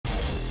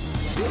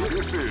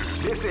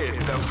This is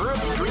the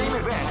first dream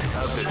event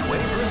of the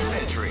 21st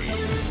century.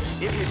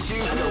 If you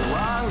choose the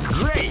wrong,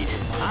 great!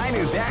 I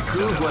knew that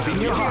groove was in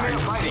your heart.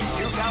 Fighting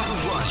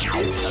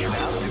 2001 is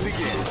about to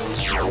begin.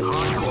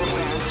 Hardcore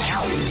fans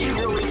have been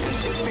eagerly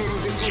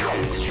anticipating this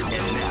event,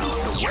 and now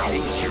the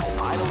waiting is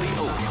finally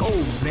over.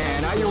 Oh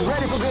man, are you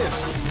ready for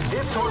this?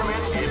 This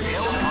tournament is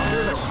held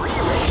under the free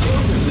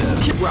ratio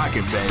system. Keep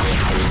rocking, baby.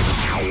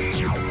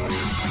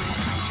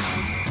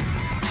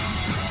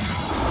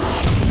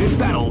 This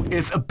battle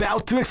is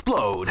about to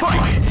explode.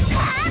 Fight!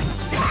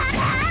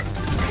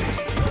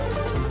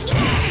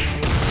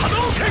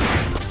 Hadouken!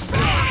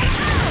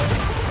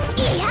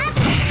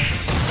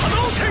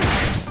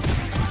 Hadouken!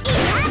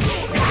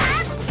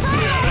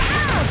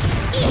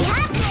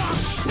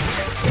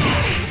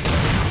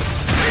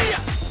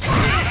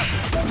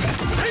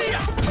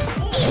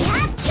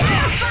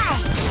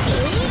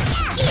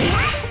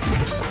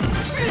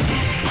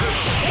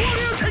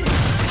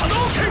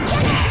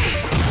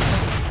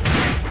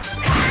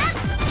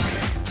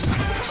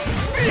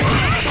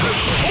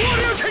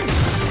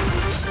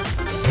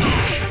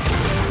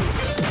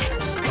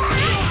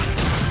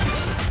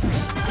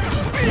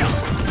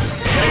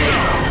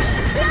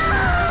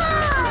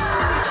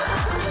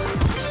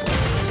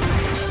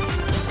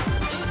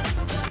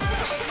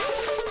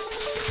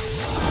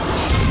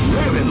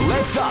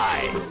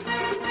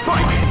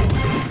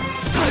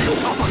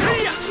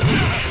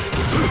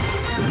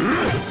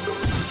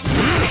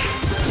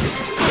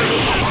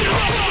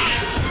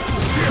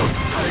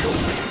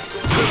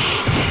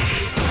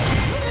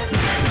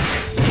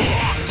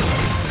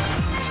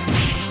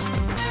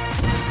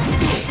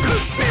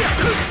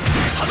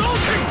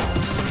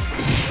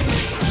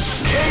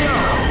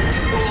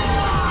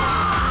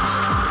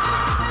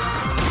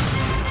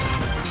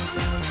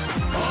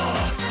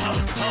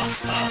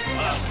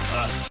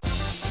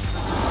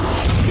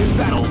 This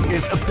battle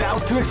is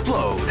about to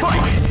explode.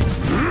 Fight!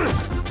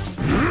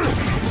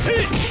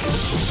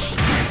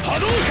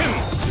 Hadouken!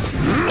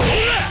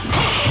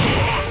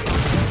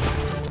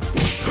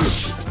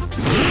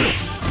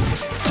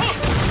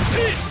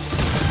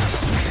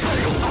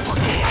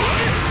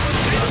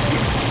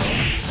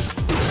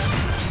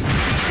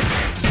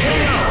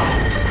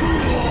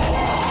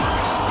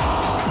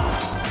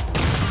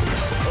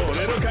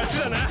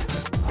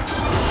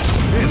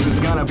 This is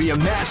gonna be a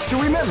match to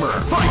remember.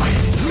 Fight!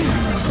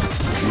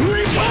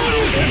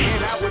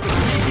 Hand out with the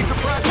speed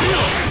surprise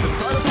and the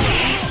part of the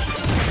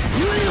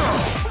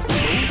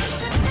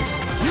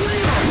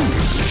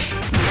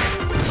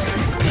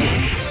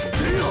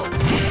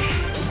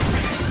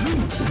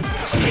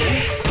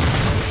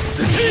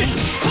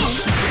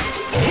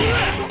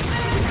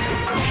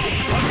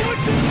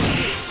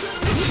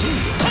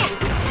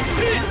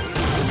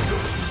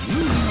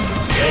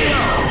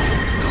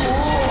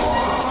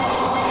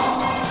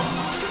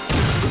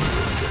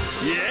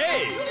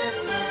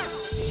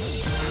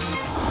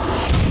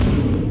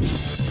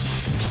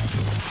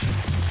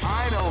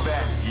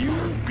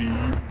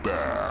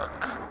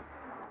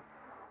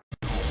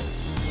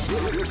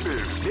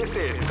This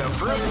is the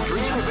first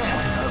dream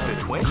event of the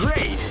 20.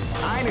 Great!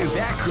 I knew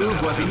that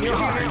groove was in your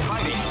heart.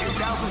 Fighting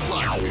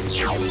 2001.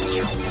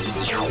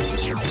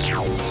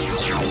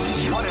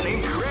 What an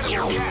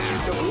incredible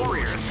cast of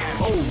warriors.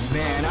 Oh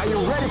man, are you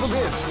ready for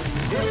this?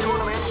 This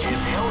tournament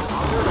is held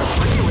under the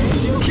free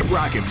ratio. Keep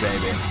rocking,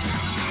 baby.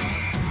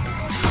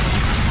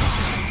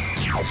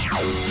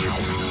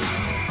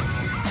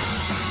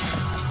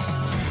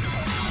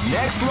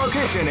 Next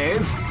location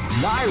is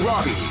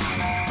Nairobi.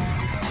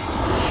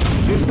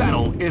 This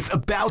battle is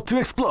about to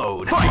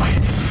explode. Fight!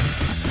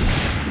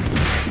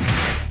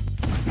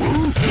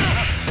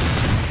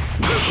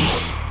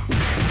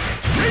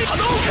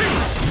 Hadouken!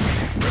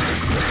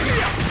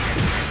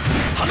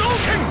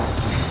 Hadouken!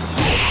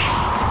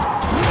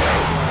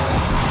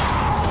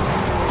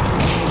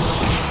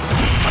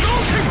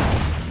 Hadouken!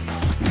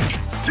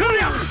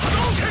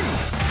 Hadouken!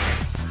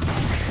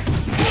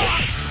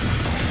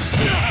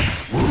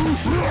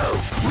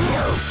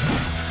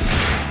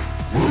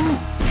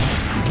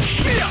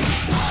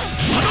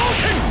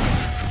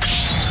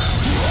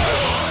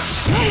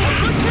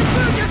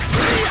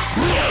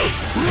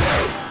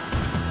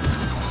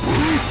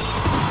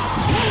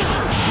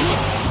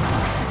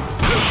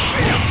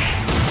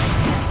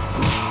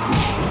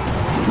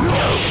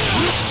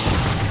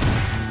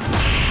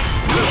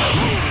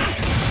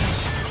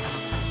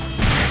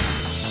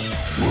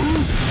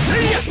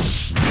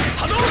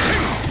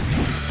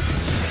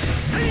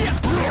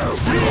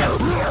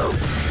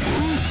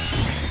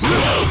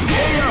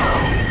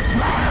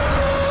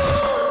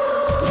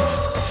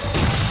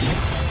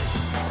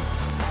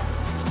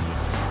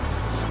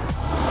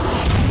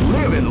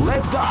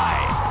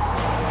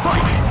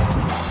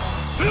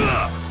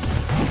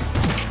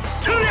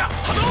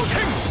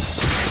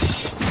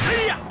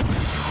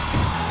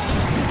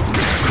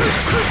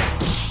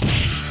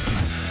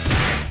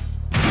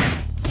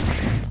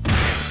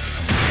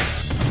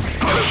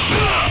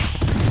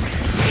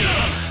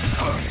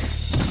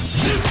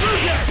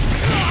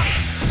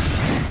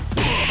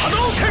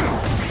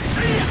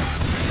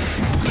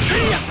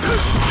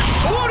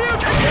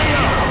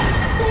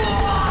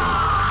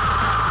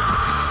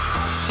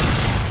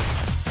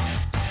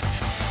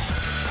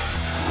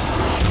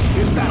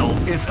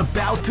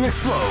 about to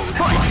explode.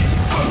 Fight!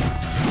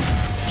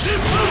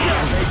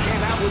 They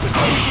came out with a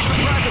crazy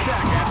surprise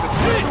attack at the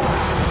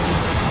same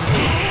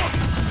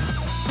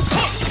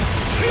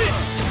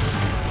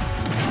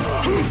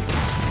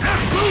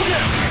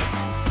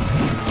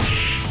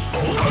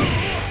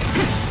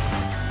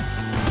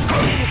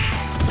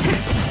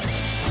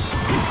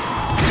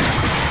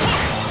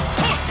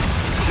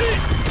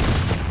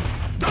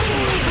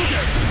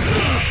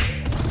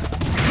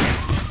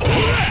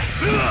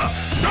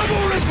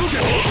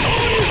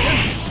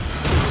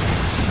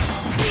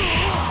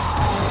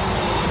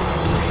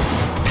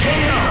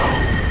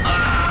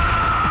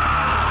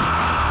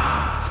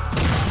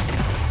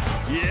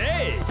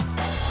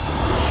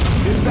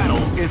This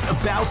battle is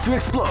about to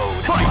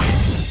explode.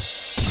 Fight!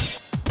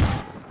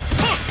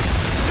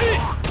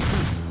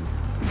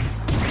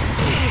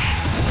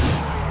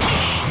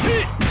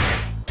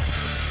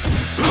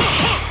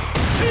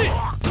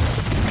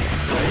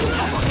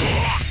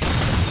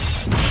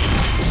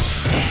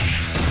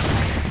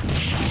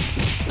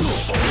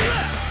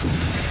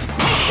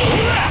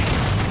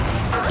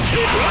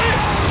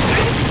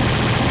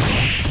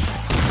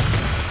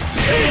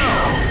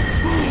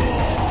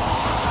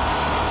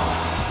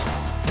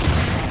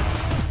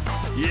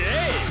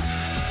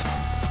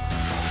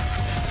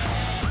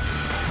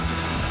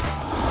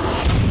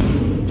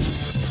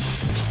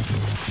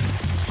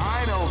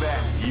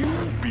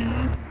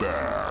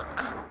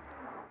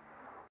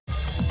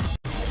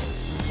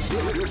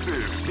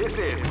 This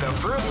is the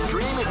first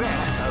dream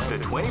event of the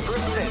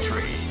 21st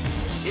century.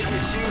 If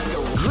you choose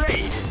the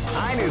great,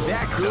 I knew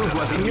that groove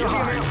was in your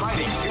heart.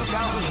 Fighting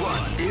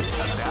 2001 is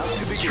about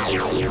to begin.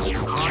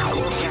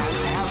 Hardcore fans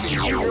have been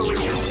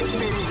eagerly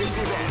anticipating this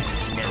event,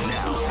 and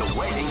now the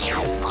waiting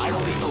is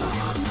finally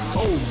over.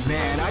 Oh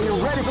man, are you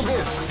ready for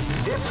this?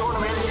 This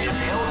tournament is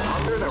held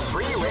under the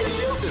free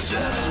ratio system.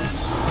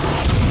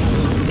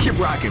 Keep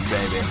rocking,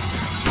 baby.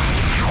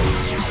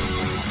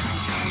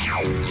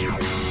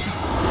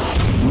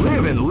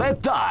 Live and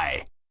let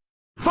die.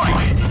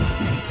 Fight!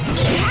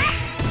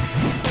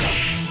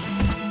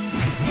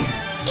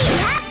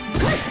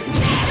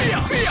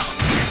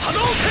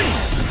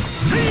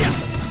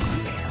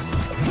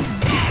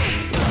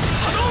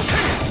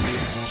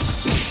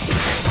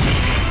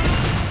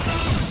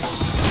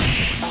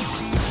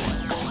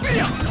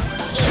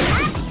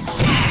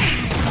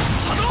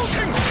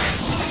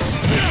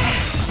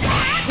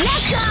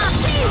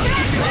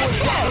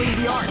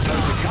 The art of the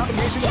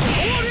combination of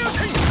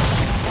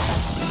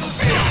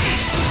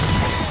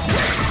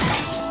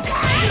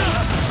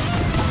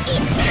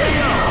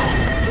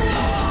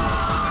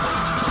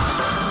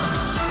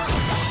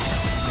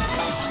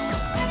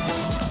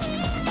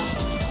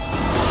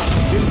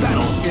This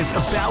battle is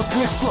about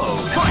to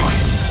explode.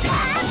 Fight!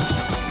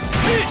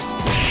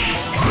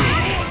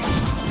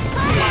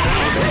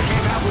 They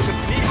came out with a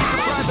big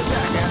surprise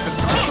attack at the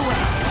start of the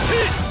round.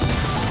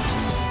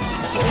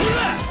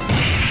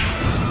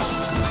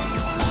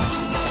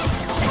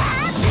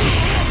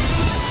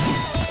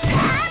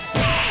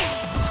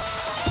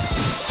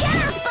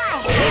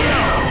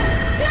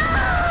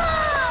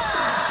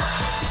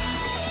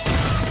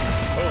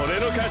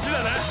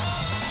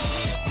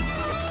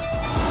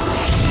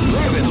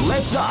 Live and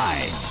let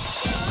die.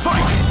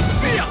 Fight!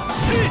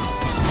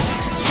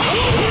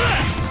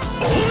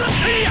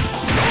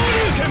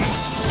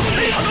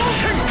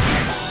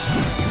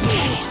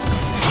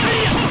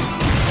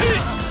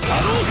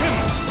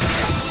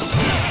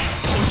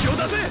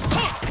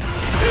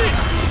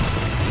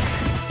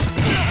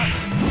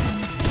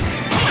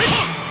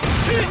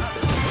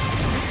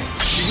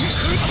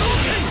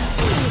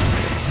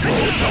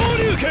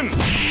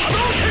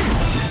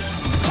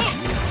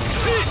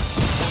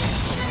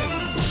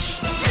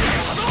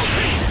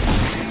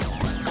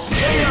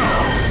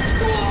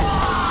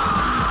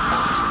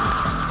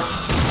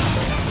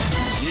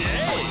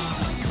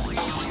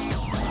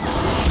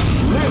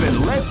 Live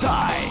and let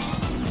die.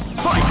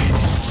 Fight!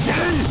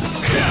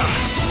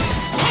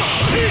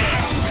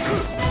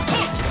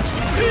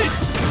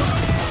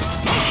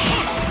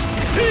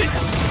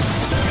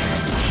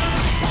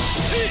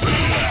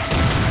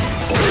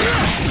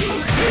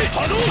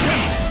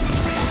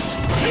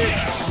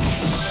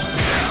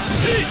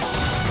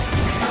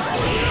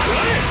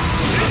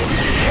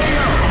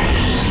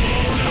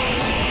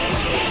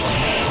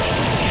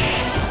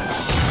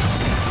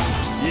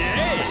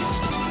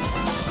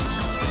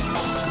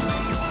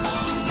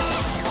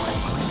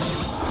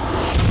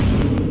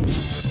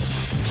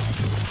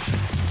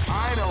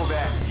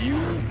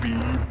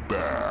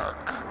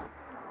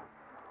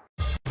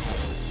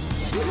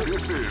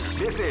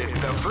 This is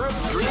the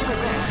first dream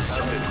event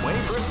of the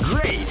 21st.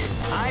 Great!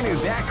 I knew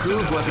that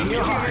groove was in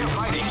your heart.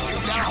 Fighting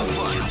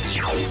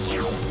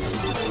 2001.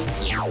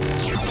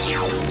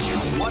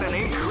 What an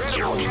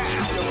incredible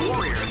cast of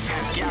warriors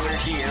has gathered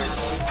here.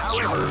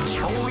 However,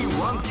 only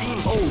one team.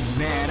 Oh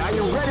man, are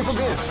you ready for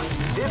this?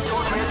 This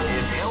tournament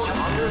is held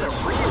under the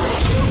free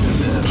ratio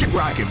system. Keep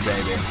rocking,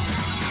 baby.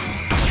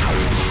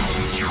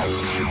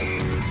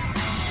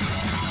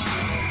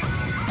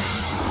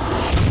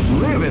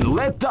 Live and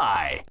let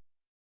die.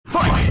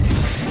 Fight!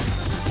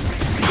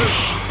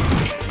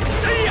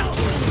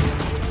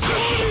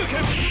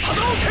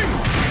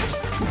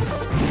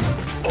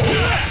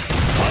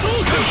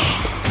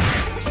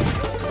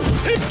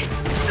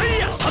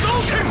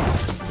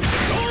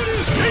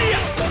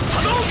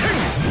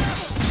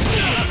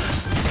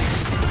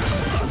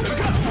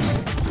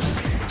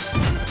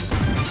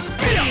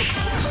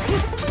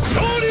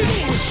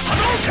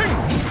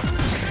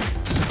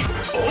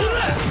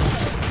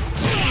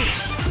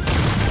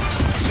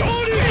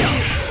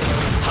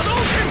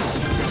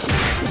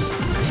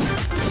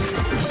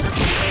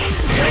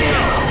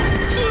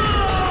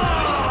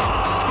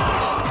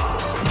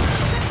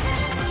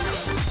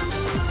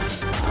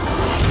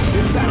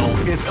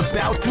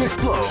 to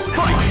explode.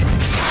 Fight!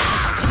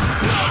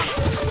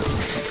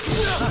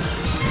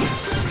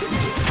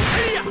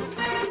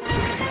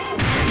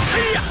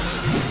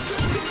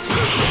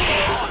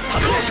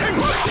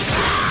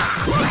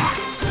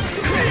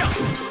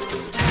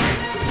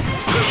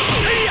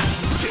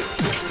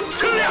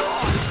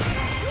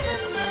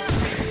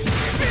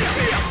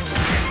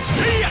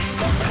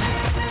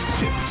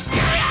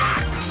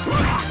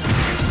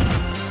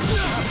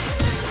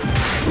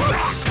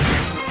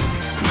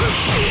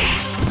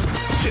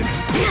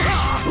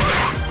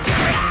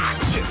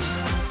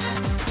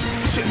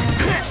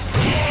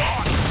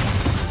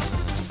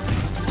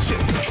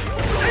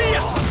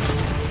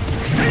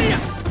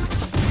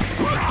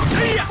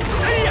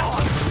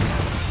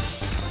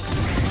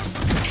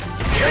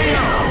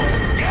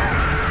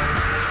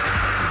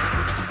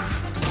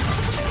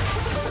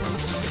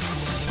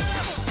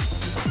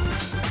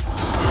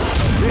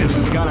 This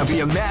is gonna be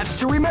a match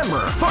to remember.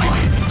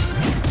 Fight!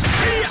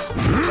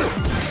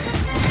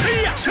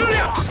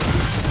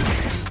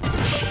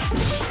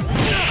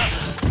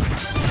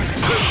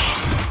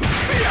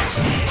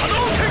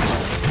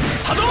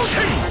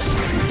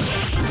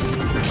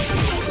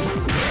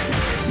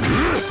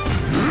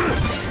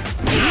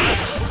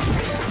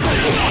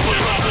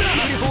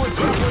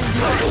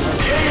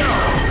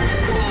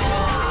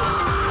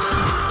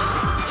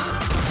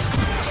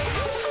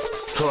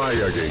 Try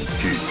again,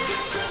 kid.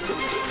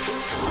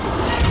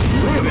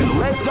 Live and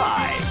let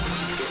die.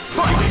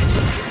 Fight!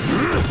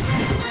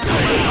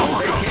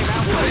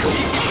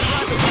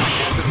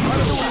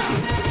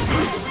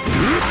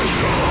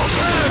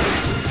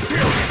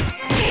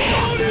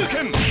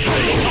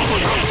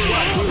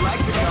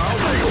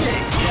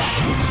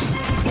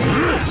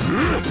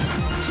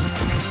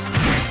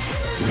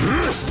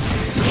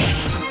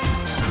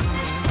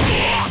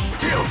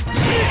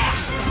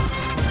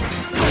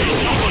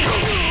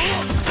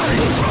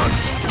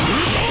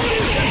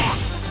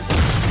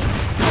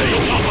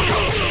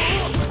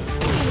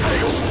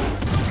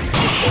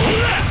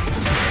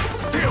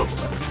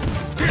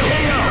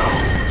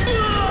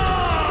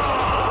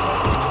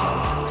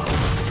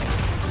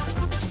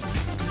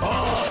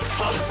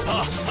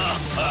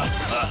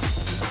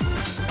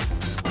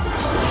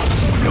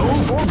 Go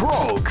for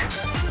broke.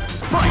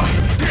 Fight!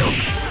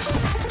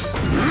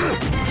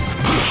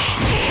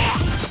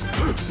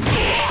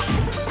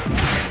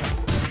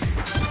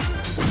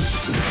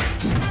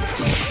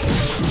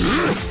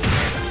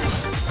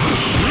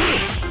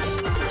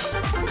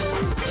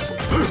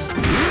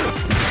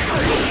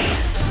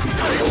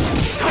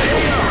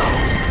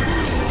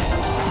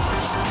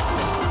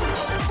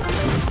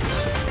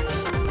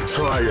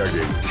 Try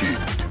again, kid.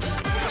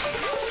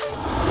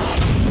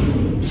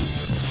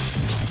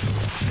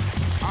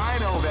 I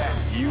know that.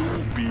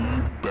 You'll be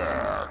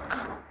back.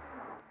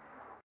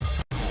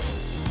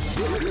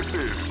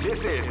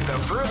 This is the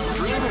first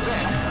dream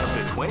event of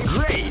the 20.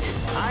 Great!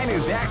 I knew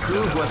that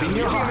groove was in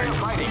your heart.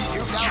 Fighting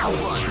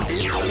 2001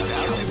 is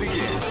about to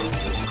begin.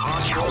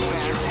 Hardcore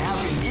fans have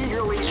been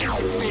eagerly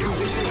anticipating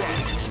this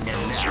event, and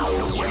now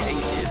the waiting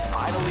is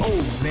finally.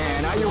 Oh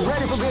man, are you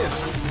ready for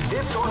this?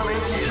 This tournament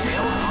is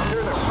held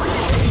under the free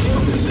ratio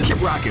system.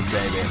 Keep rocking,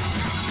 baby.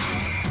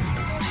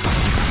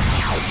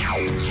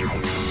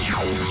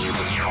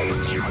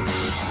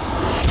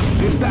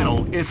 This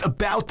battle is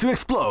about to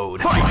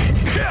explode. Fight!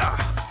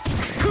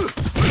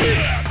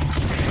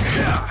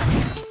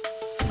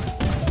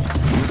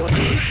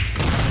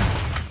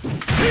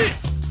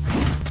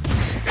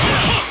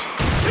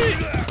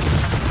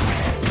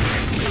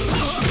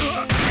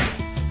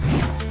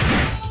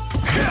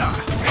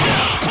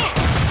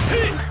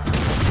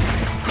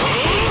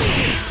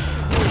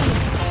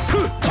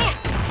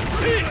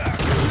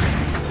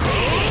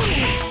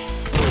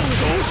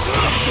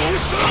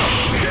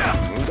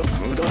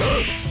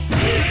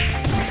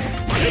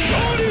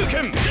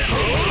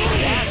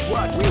 That's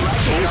what we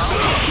like to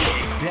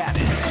call damn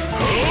it.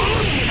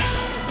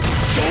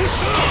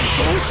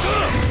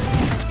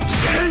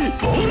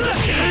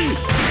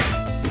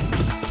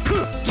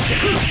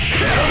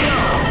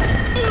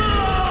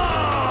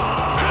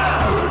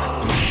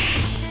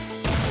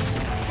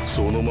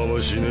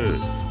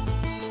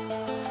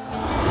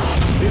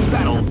 This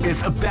battle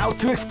is about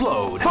to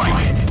explode.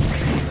 Fight!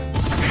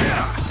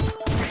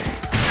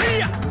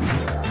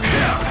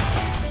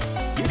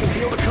 You can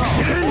feel the calm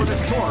before the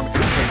storm as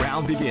the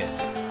round begins.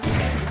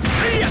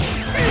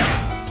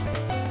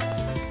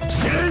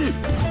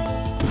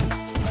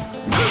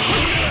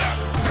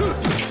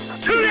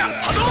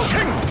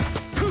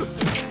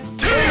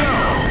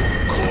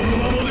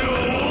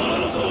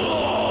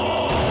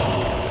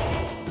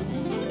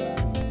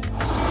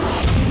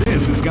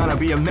 This is gonna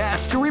be a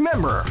match to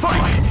remember.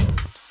 Fight!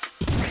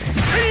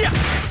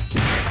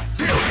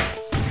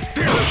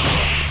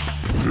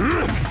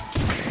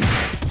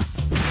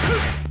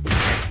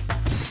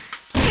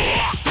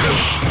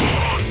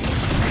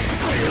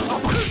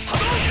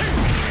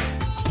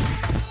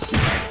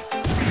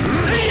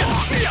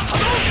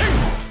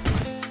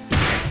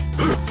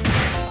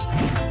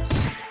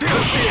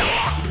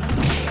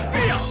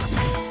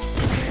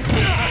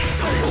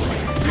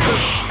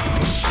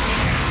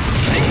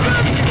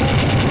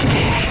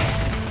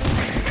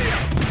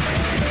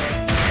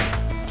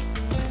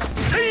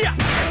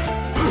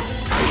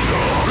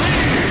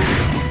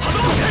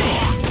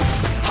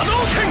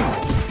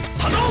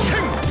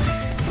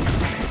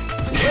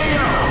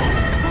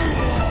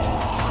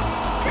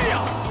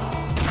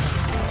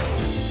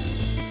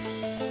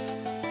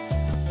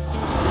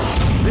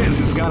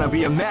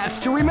 be a match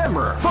to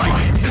remember.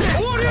 Fight!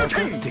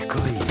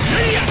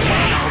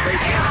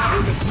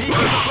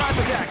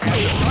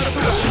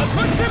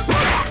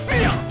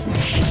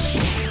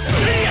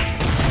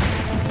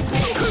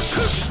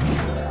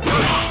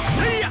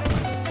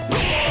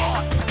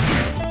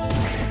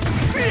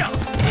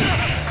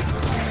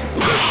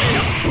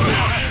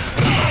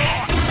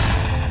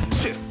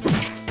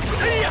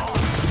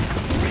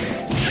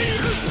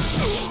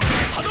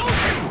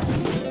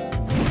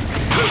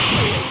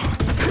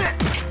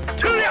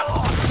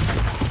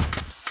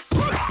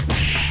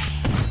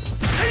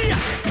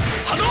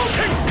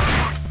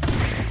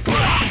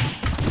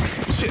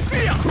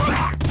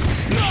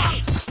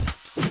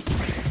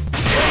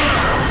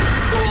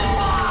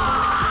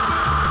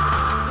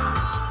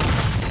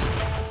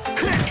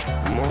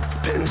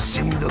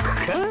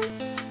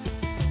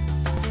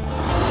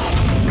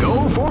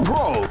 Go for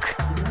broke.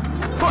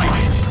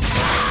 Fight!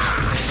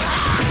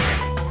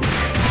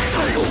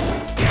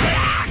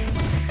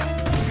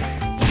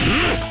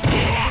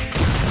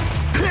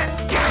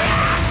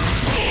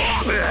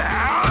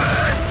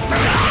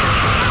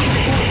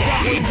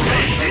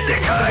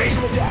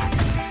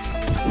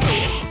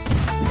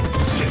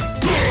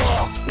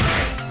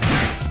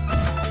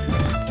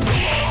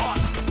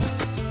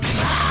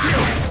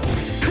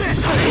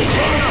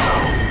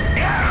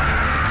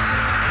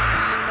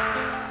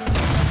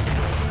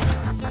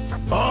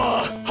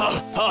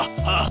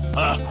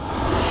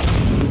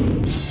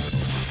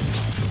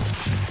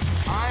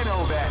 I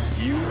know that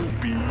you'll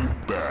be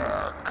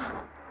back.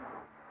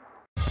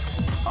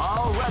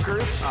 All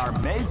records are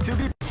made to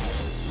be.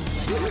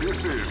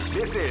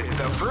 This is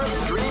the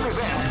first dream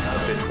event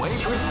of the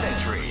 21st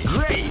century.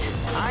 Great!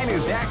 I knew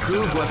that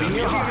groove was in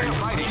your heart.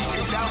 Fighting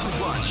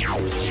 2001.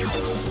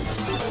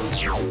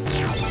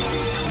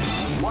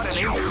 What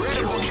an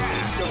incredible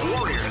cast of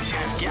warriors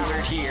has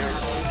gathered here.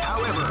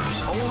 However,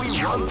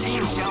 only one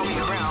team shall be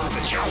crowned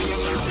the champion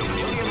of the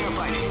Millionaire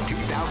Fighting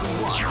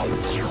 2001.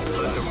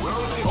 But the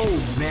road to... Oh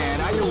man,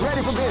 are you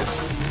ready for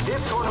this?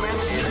 This tournament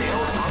is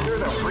held under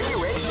the free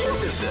ratio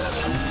system.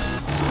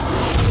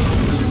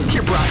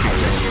 Keep rocking.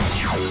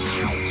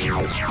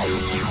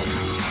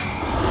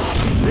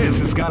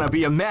 This is gonna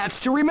be a match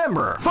to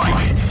remember.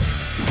 Fight!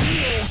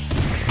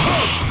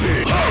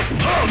 They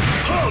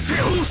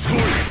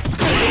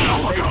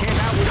came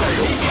out with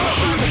a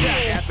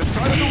attack at the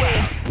start of the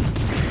round.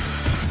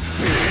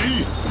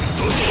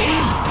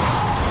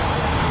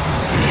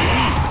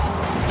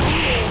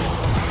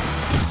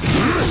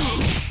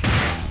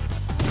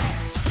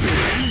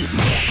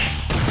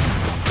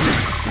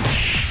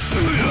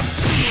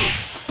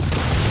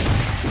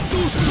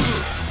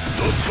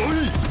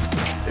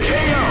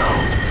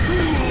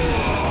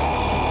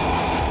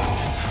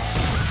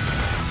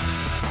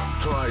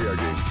 Try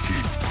again,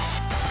 kid.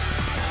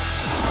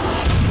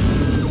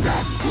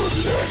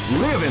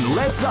 Live and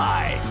let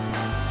die.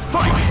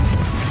 Fight!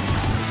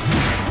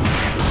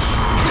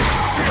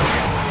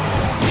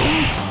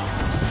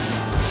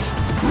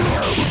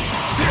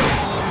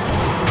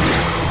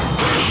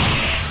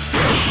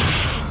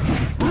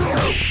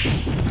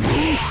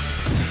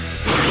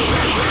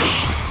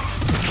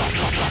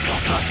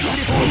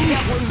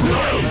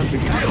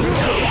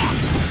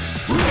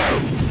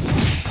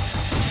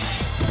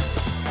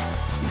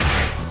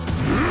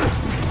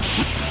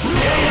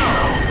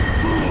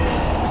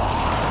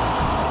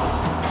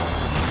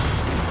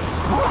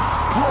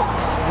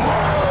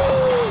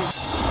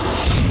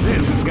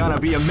 This is gonna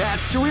be a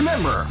match to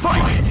remember.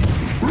 Fight!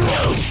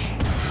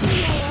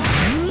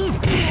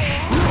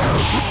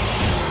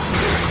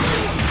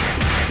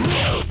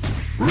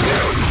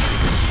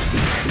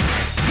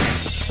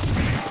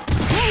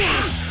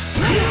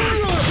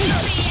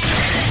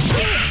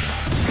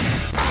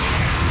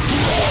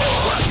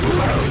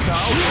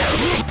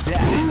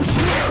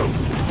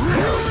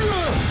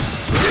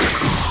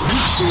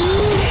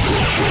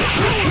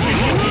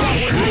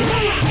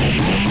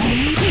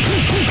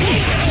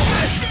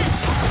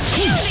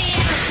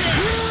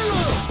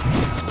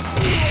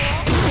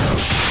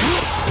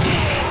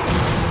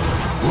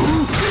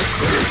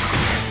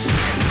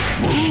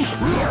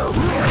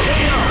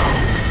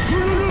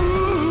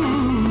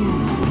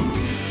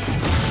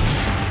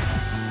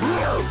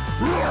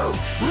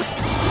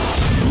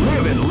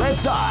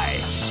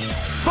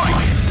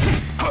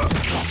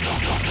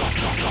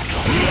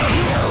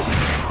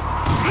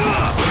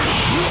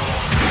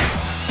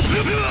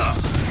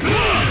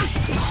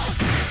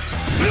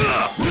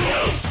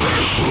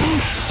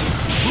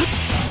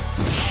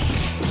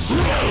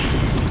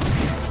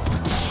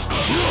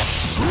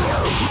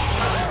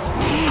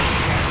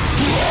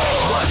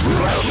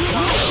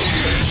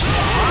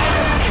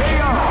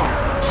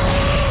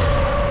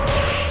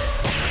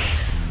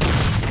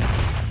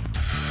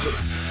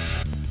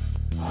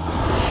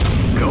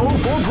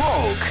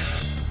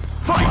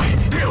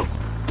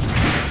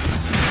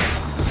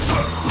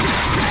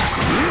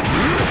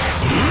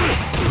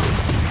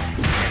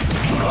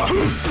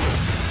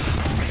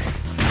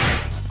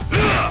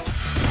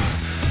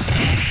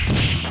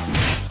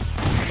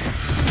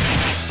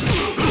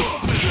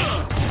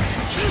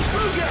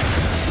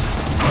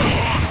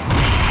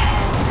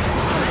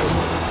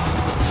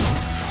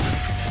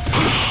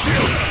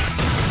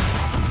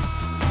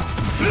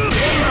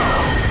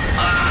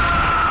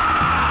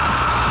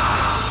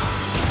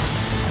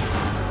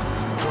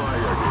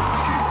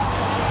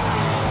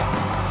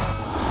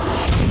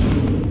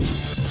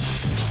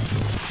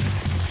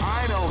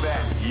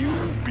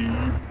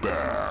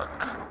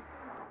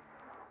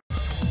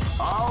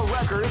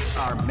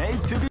 are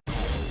made to be.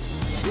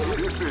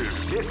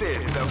 This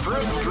is the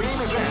first dream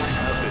event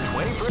of the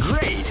 21st.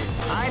 Great!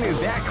 I knew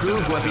that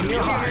groove was in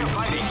your heart.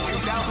 Fighting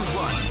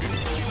 2001.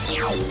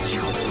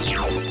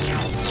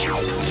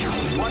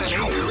 What an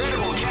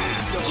incredible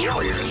cast of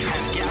warriors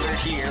has gathered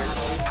here.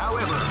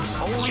 However,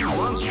 only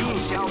one team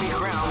shall be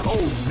crowned.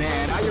 Oh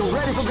man, are you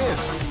ready for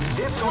this?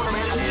 This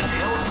tournament is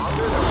held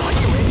under the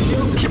free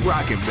ratios. Keep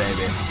rocking,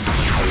 baby.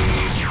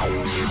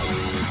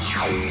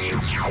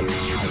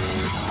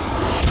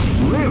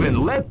 Live and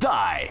let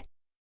die.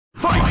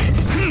 Fight!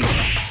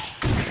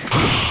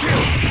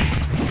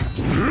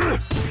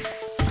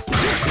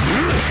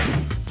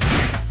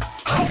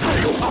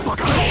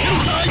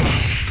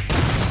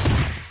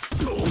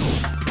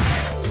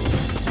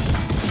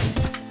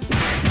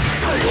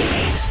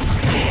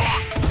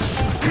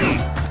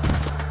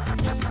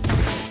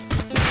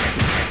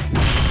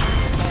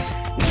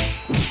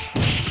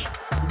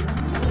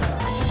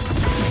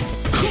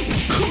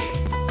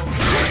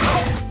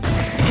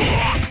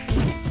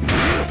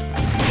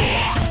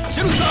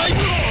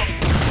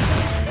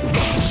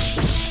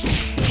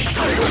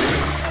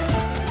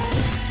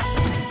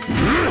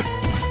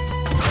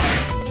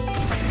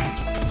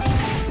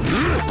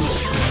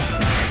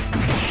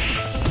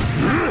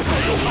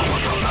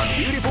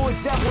 Beautiful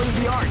example of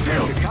the art.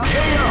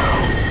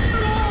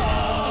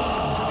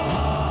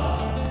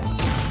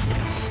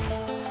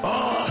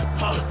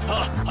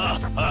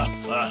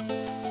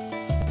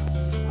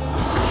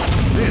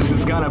 This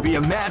is gonna be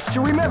a match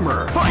to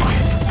remember. Fight!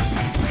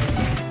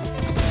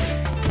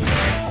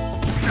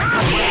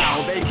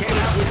 Wow, they came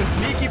out with a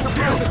sneaky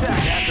surprise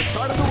attack at the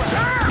start of the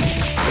round.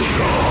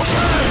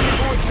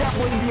 Beautiful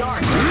example in the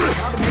art.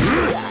 How to make an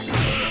attack.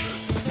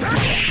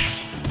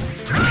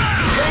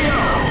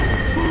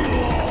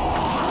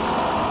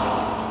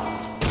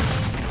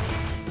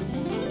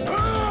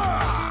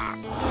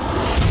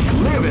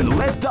 Live and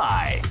let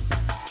die.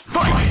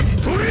 Fight!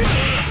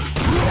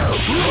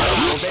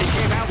 Well, they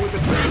came out with a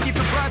sneaky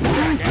surprise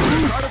attack at the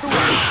start of the round.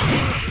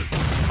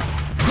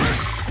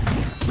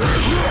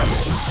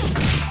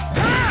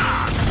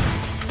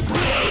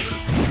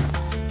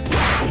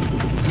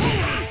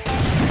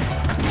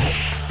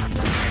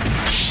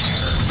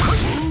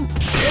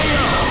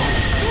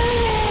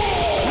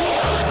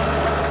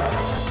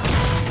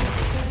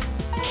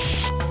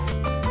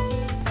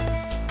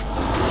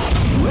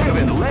 Live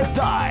and let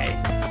die.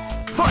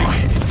 Fight!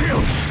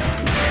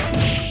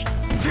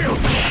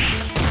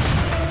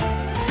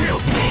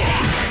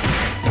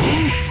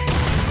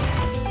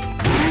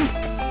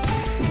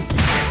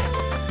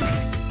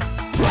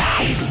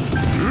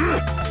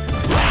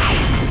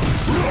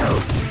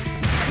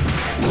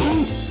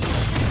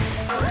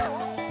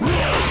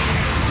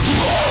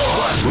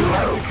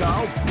 What we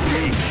call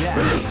big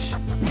damage.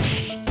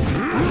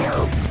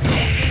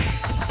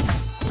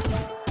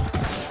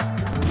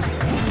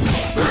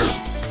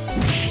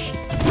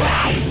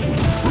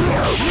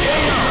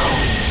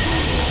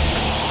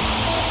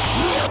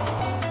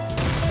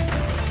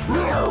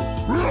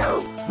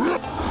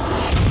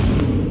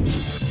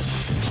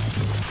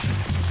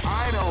 I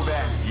know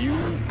that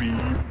you'll be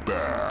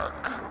back.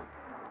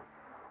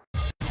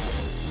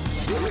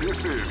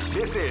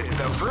 This is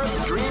the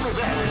first dream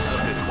event of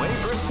the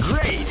 21st.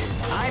 Great!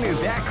 I knew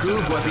that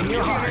groove was in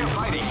your heart.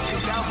 Fighting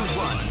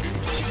 2001.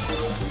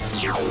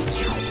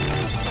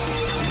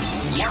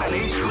 What an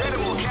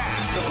incredible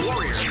cast of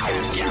warriors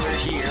has gathered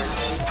here.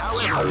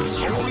 However,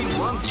 only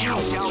one team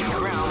shall be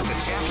crowned the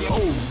champion.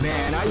 Oh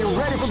man, are you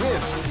ready for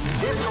this?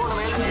 This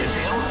tournament is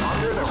held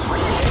under the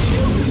free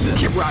ratio system.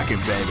 Keep rocking,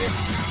 baby.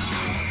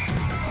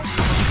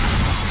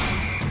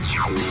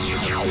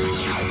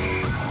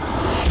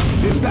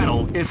 This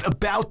battle is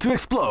about to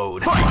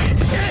explode. Fight!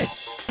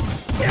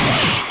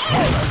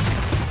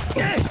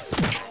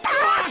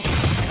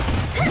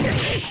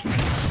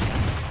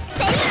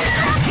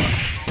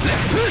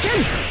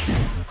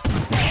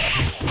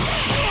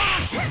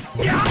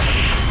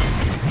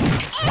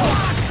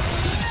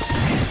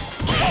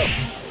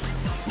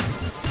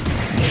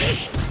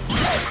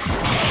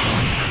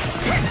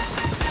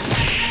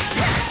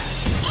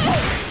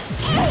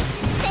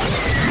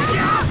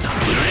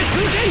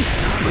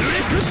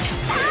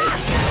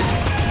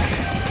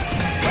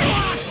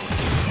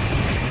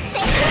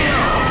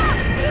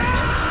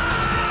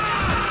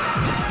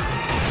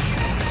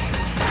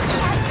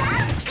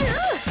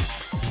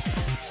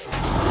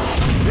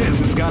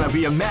 This is gonna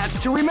be a match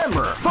to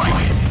remember.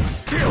 Fight!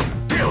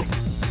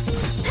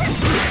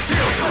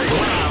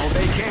 Wow,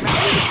 they came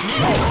out with a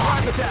sneaky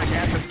surprise attack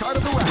at the start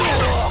of the round.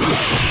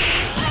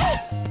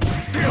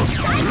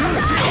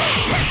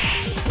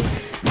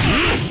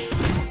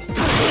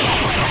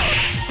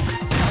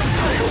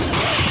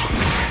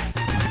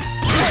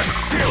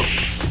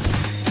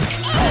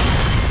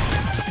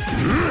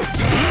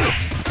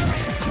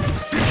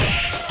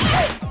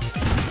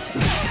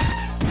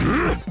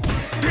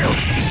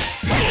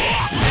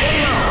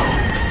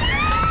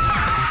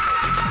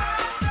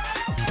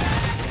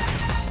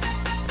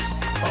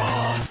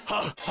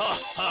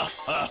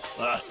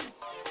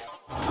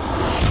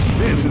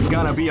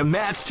 gonna be a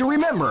match to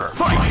remember.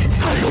 Fight!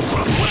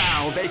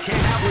 Wow, they came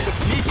out with a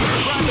sneaky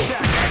surprise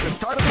attack at the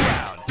start of the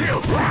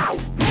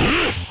round.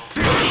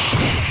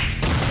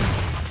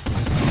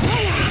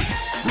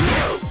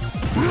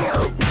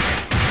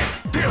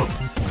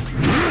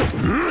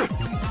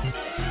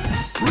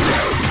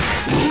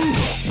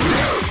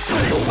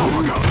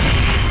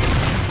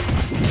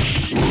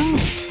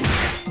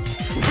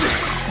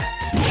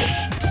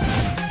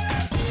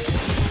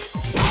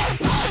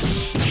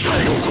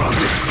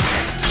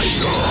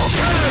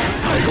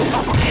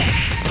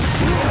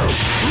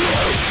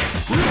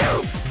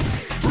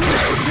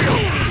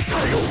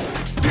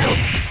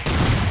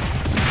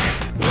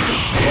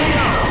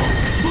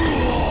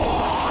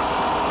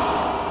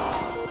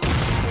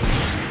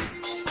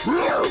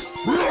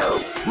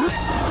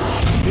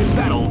 This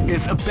battle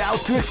is about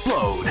to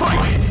explode.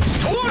 Fight!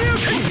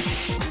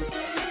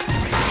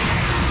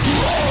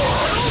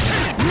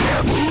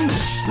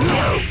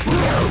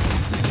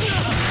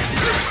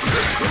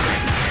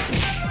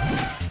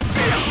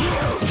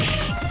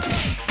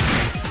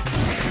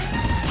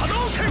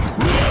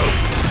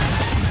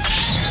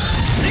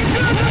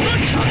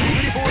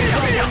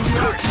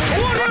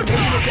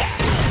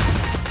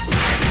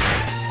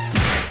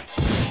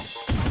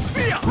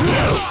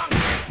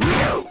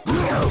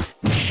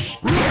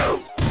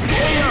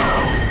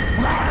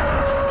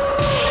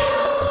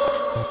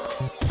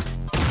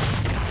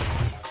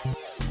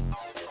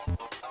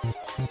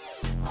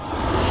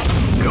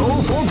 Go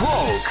for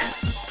broke.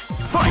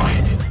 Fight!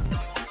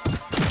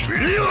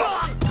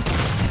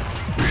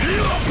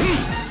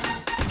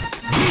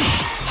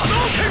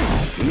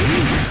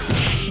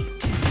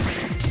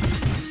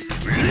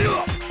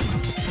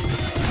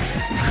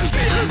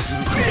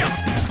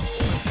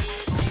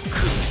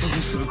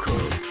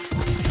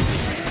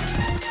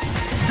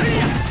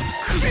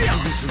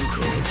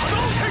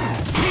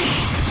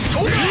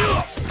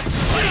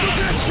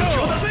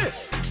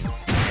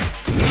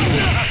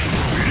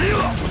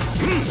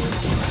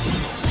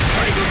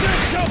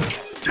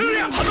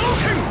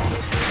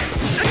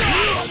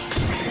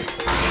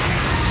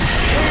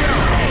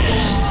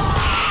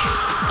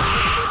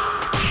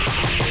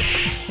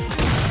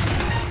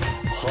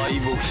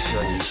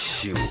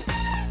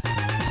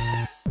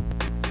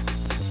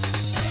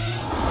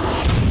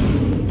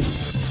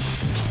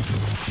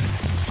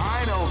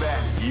 I know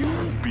that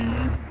you'll be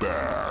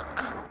back.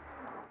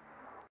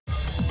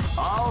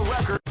 All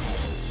record.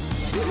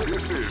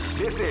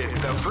 This is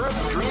the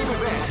first dream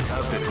event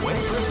of the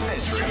 21st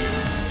century.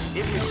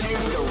 If you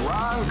choose the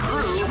wrong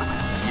groove,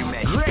 you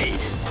may.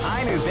 Great!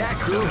 I knew that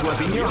groove was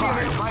in your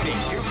heart. Fighting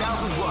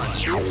 2001 is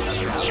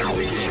about to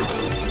begin.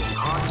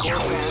 Hardcore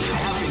fans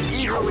have been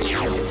eagerly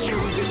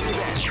anticipating this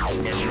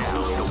event, and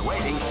now the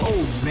waiting.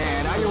 Oh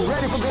man, are you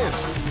ready for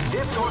this?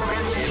 This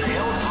tournament is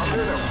held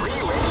under the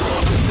free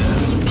ratio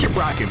system. Keep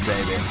rocking,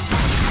 baby.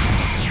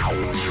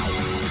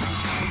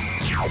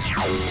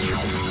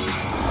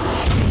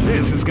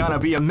 This is gonna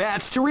be a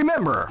match to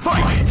remember.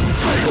 Fight!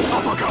 Title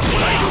uppercut!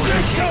 With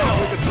a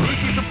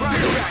sneaky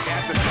surprise attack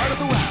at the start of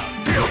the round.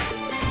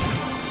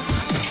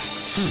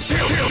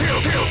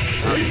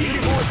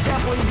 Beautiful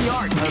exampling the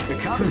art of the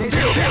combination.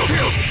 Title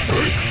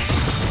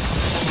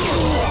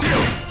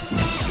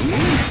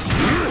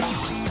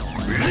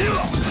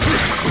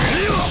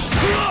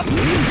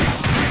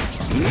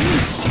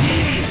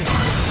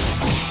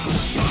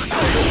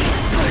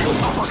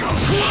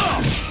uppercut!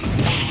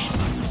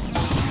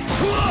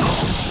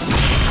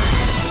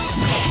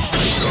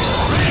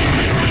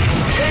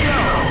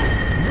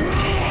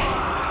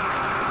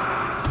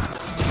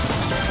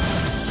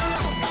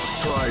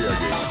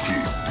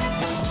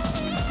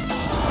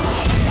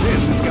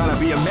 This is gonna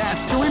be a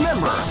match to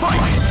remember. Fight!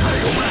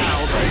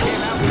 Wow, they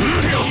came out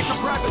with a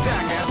surprise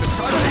attack at the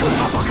start of the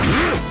round.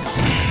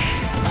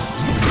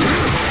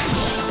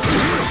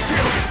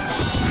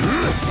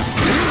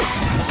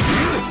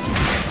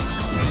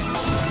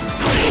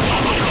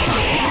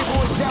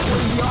 People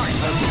exampling the art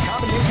of the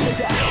combination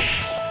attack.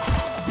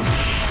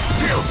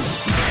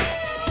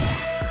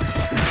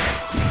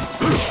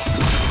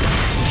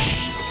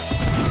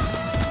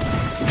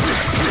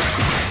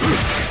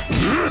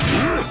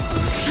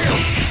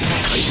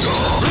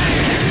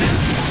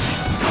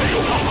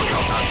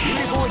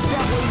 People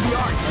exampling the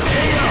art of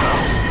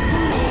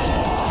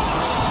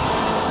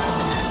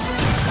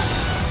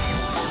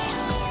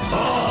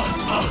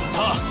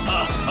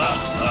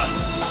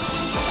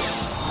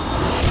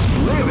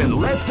live and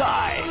let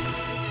die.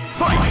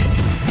 Fight!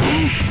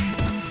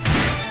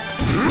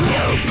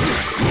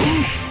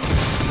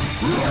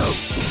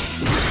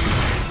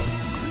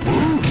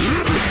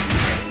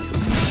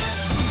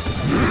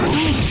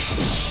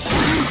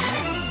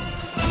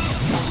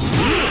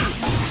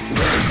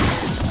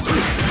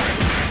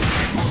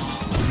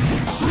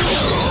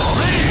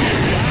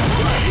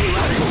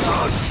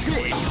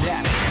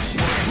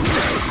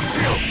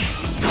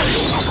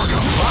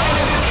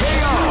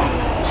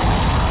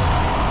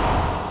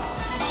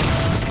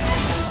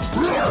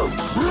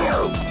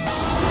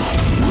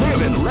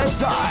 Live and let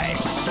die.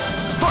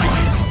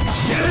 Fight!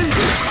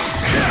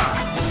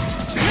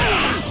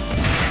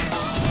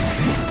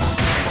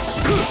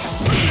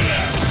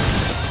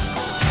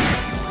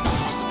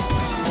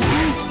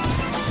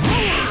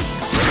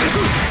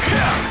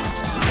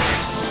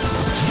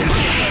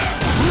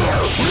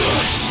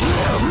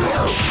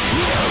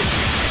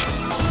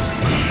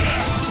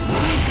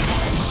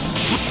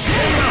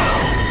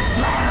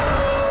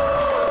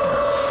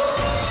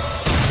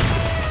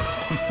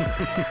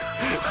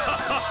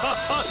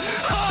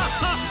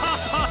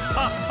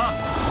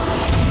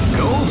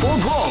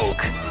 for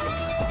broke.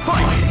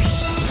 Fight!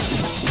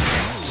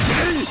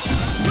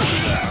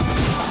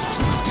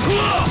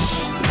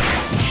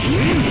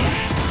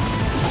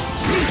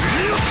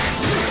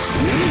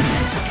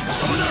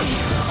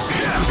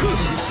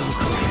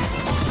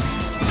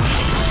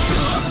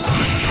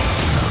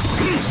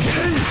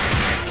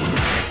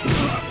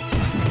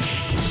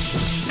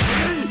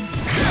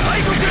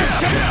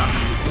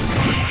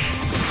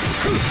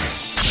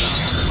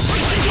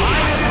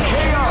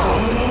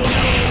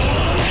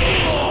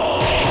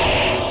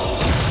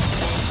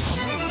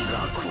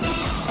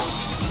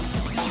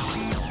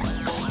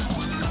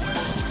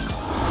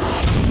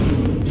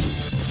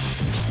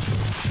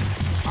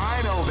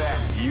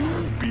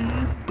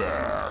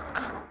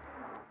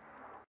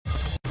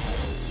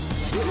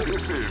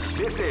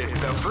 This is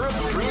the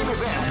first dream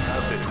event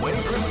of the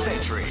 21st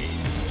century.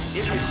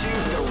 If you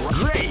choose the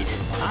Great!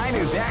 I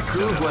knew that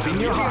groove was in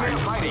your heart.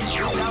 Fighting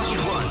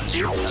 2001 is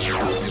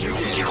about to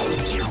begin.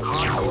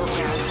 Hardcore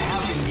fans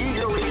have been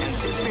eagerly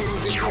anticipating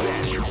this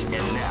event,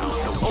 and now,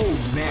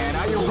 Oh man,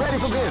 are you ready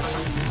for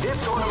this?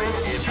 this tournament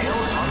is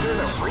held under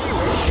the free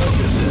ratio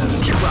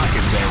system. Keep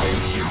rocking,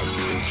 baby.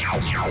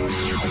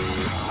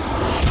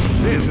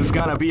 This is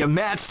gonna be a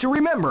match to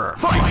remember.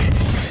 Fight!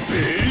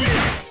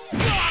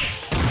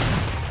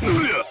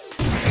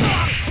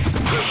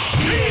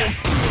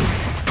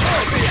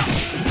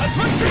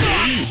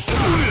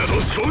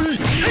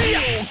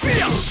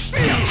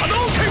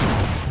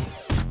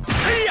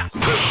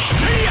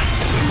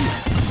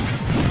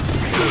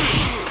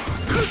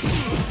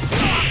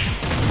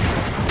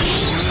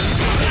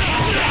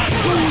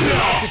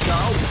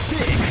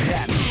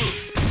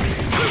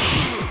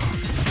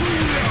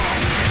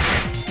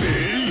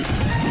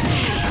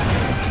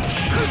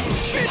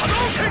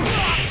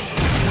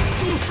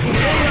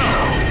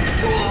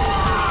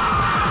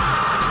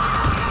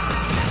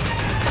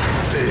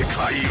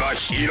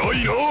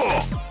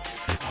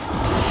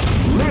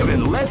 Live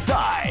and let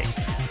die.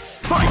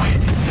 Fight!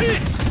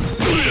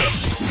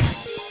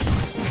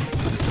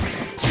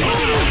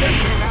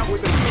 Came out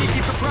with a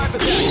sneaky surprise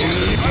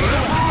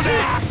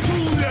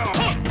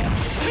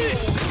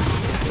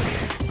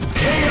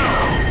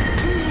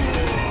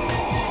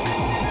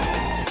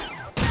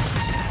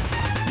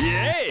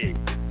Yay!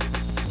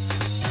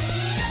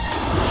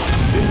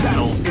 This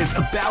battle is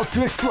about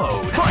to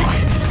explode.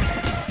 Fight!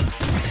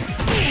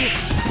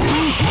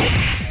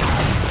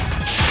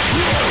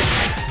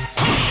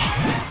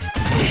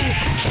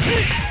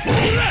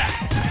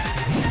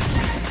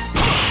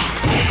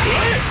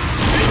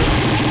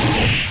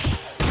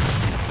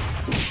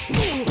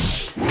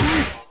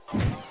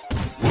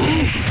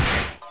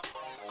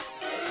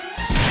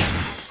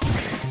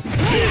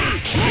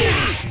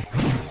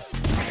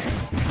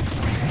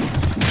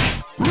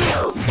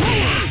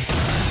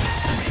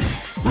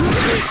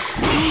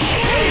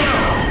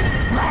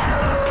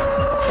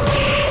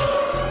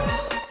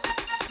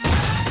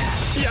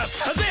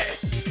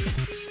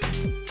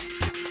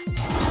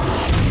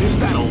 This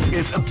battle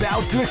is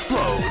about to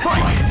explode.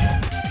 Fight!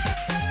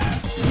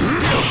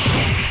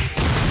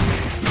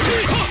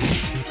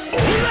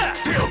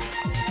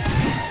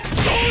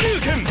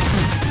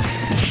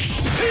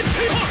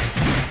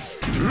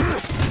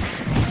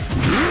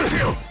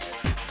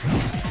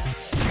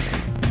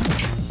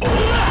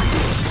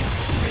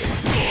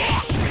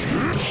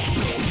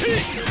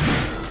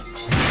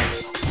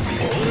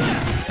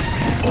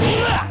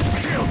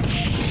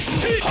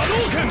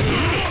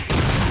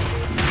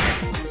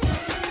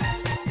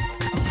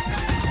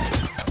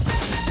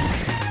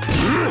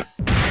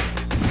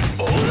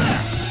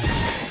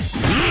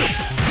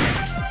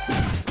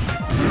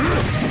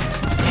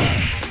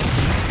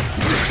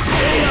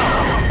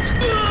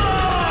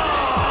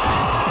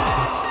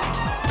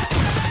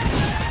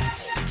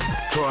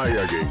 Try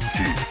again,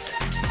 cheat.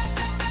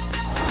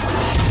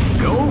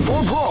 Go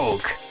for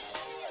broke.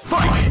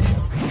 Fight!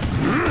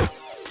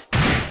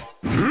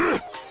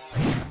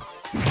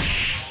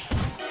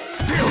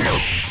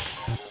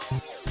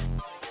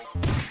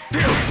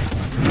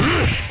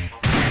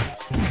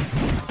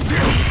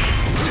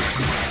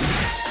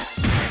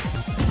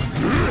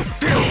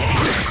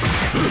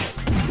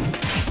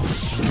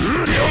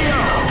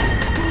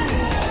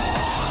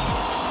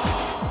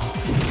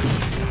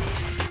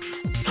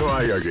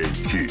 Try again,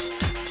 cheat.